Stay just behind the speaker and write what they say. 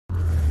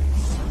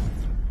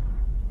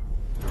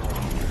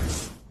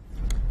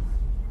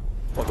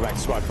Back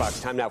to Squawk Box.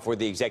 Time now for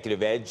the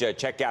Executive Edge.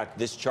 Check out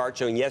this chart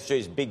showing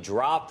yesterday's big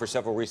drop for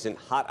several recent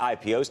hot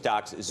IPO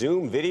stocks.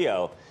 Zoom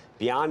Video,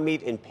 Beyond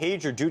Meat, and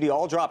PagerDuty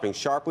all dropping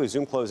sharply.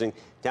 Zoom closing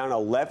down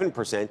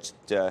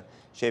 11%,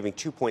 shaving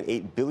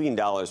 $2.8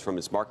 billion from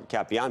its market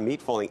cap. Beyond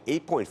Meat falling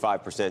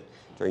 8.5%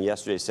 during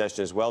yesterday's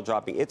session as well,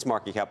 dropping its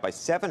market cap by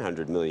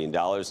 $700 million.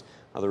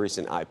 Other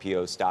recent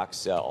IPO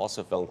stocks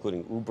also fell,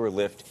 including Uber,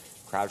 Lyft,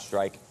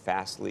 CrowdStrike,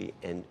 Fastly,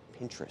 and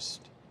Pinterest.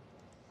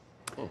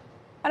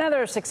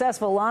 Another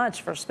successful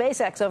launch for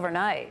SpaceX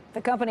overnight.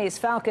 The company's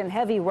Falcon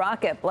Heavy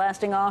rocket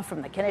blasting off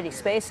from the Kennedy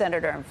Space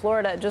Center in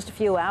Florida just a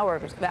few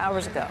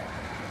hours ago.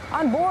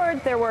 On board,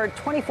 there were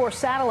 24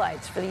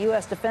 satellites for the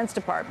U.S. Defense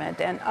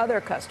Department and other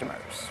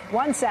customers.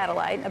 One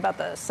satellite, about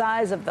the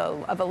size of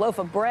a loaf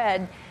of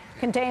bread,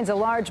 contains a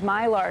large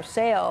mylar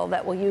sail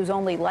that will use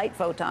only light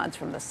photons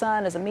from the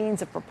sun as a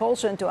means of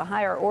propulsion to a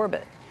higher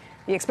orbit.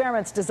 The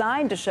experiment's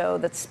designed to show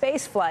that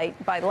space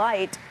flight by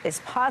light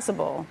is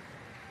possible.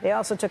 They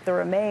also took the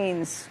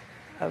remains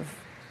of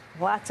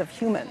lots of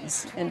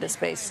humans into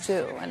space,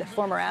 too, and a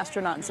former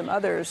astronaut and some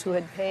others who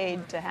had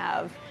paid to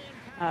have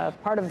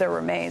part of their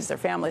remains. Their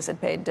families had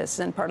paid to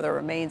send part of their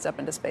remains up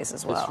into space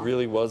as well. This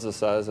really was the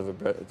size of a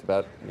bread. It's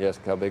about, yes,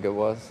 how big it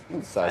was?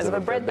 The size of a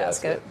bread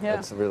basket. Yeah.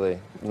 That's really,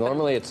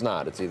 normally it's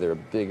not. It's either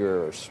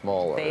bigger or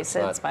smaller. They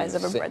said size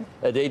of a bread.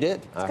 They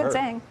did. It's a good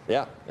saying.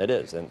 Yeah, it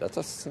is. And that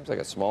seems like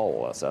a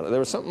small satellite. There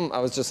was something, I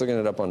was just looking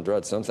it up on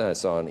Drudge, something I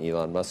saw on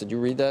Elon Musk. Did you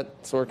read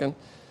that, Sorkin?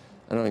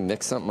 I don't know, he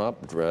mixed something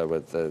up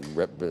with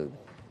the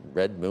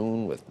Red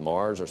Moon with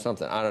Mars or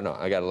something. I don't know.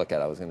 I got to look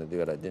at it. I was going to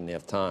do it. I didn't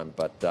have time.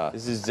 But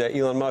this is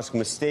Elon Musk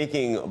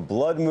mistaking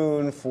Blood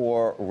Moon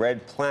for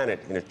Red Planet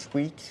in a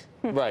tweet.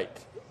 Right.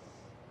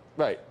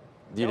 You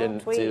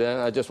didn't see that?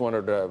 I just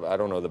wondered. I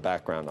don't know the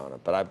background on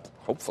it, but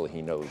hopefully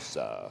he knows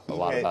a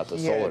lot about the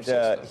solar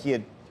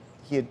system.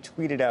 He had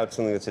tweeted out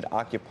something that said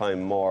 "Occupy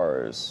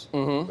Mars,"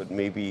 but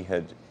maybe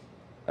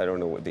I don't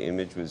know what the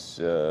image was.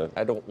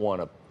 I don't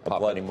want to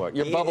pop anymore.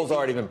 Your bubble's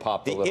already been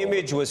popped a little. The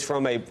image was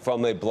from a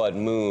blood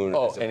moon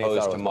as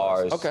opposed to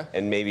Mars. Okay.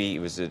 And maybe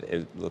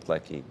it looked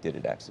like he did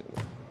it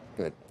accidentally.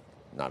 Good.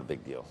 Not a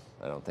big deal,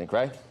 I don't think,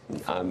 right?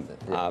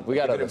 We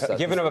got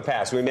giving him a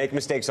pass. We make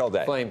mistakes all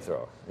day.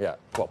 Flamethrower. Yeah.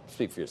 Well,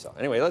 speak for yourself.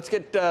 Anyway, let's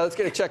get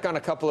a check on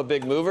a couple of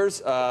big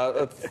movers.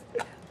 Let's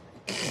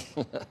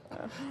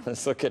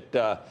look at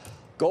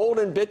gold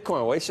and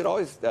Bitcoin. We should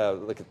always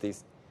look at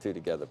these two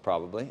together,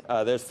 probably.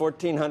 There's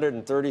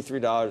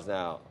 $1,433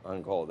 now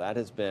on gold. That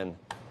has been, you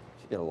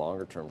should get a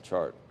longer-term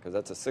chart, because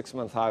that's a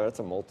 6-month high. That's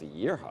a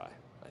multi-year high,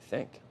 I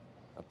think,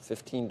 up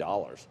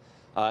 $15.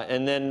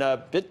 And then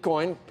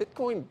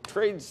Bitcoin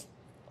trades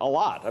a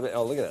lot. I mean,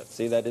 oh, look at that.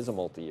 See, that is a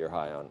multi-year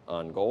high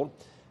on gold.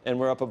 And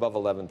we're up above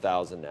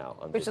 11,000 now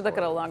on Bitcoin. We should look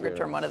at a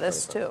longer-term one of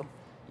this, too.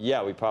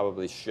 Yeah, we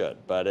probably should.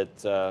 But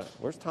it's,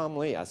 where's Tom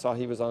Lee? I saw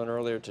he was on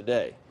earlier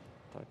today.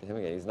 Talk to him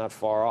again. He's not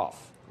far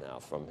off now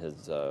from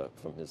his,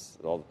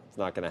 well, it's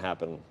not going to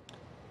happen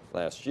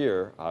last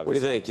year, obviously. What do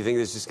you think? You think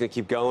this is just going to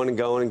keep going and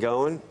going and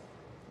going?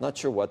 Not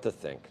sure what to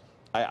think.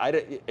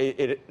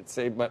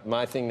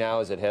 My thing now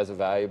is it has a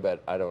value,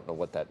 but I don't know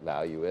what that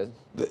value is.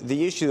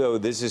 The issue, though,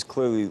 this is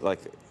clearly like,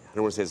 I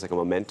don't want to say it's like a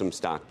momentum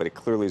stock, but it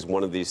clearly is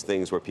one of these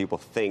things where people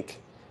think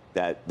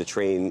that the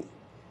train,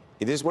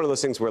 it is one of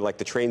those things where like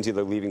the train's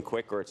either leaving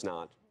quick or it's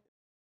not.